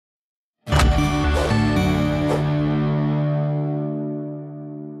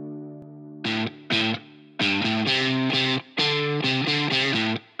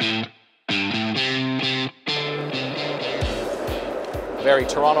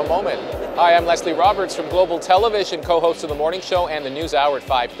very Toronto moment. Hi, I'm Leslie Roberts from Global Television, co-host of the morning show and the news hour at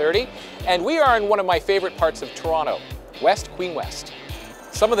 5:30. And we are in one of my favorite parts of Toronto, West Queen West.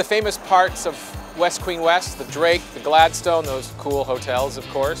 Some of the famous parts of West Queen West, the Drake, the Gladstone, those cool hotels, of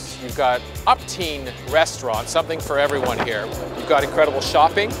course. You've got upteen restaurants, something for everyone here. You've got incredible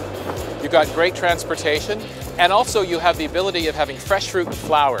shopping. You've got great transportation. And also you have the ability of having fresh fruit and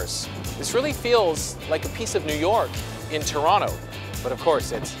flowers. This really feels like a piece of New York in Toronto. But of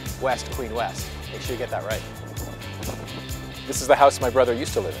course, it's West Queen West. Make sure you get that right. This is the house my brother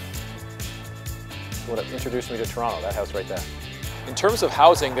used to live in. What introduced me to Toronto, that house right there. In terms of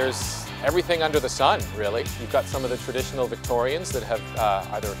housing, there's everything under the sun, really. You've got some of the traditional Victorians that have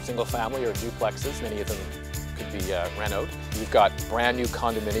either single family or duplexes. Many of them could be renoed. You've got brand new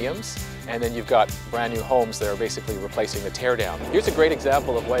condominiums, and then you've got brand new homes that are basically replacing the tear down. Here's a great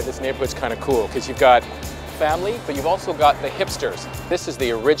example of why this neighborhood's kind of cool, because you've got family, but you've also got the hipsters. This is the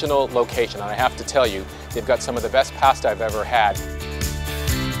original location, and I have to tell you, they've got some of the best pasta I've ever had.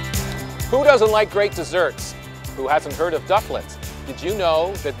 Who doesn't like great desserts? Who hasn't heard of dufflets? Did you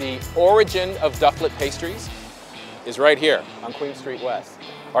know that the origin of dufflet pastries is right here on Queen Street West?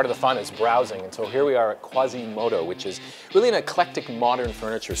 Part of the fun is browsing, and so here we are at Quasimodo, which is really an eclectic modern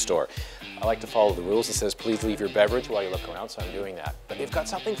furniture store. I like to follow the rules. It says please leave your beverage while you look around, so I'm doing that. But they've got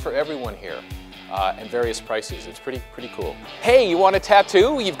something for everyone here. And various prices. It's pretty cool. Hey, you want a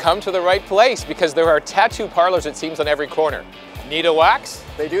tattoo? You've come to the right place because there are tattoo parlors, it seems, on every corner. Need a wax?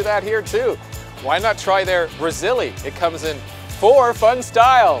 They do that here too. Why not try their Brazili? It comes in 4 fun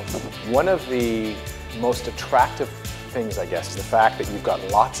styles. One of the most attractive things, I guess, is the fact that you've got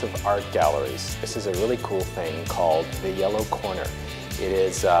lots of art galleries. This is a really cool thing called the Yellow Corner. It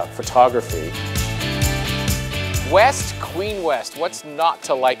is photography. West Queen West, what's not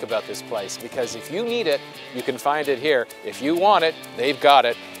to like about this place? Because if you need it, you can find it here. If you want it, they've got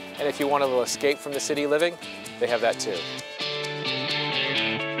it. And if you want a little escape from the city living, they have that too.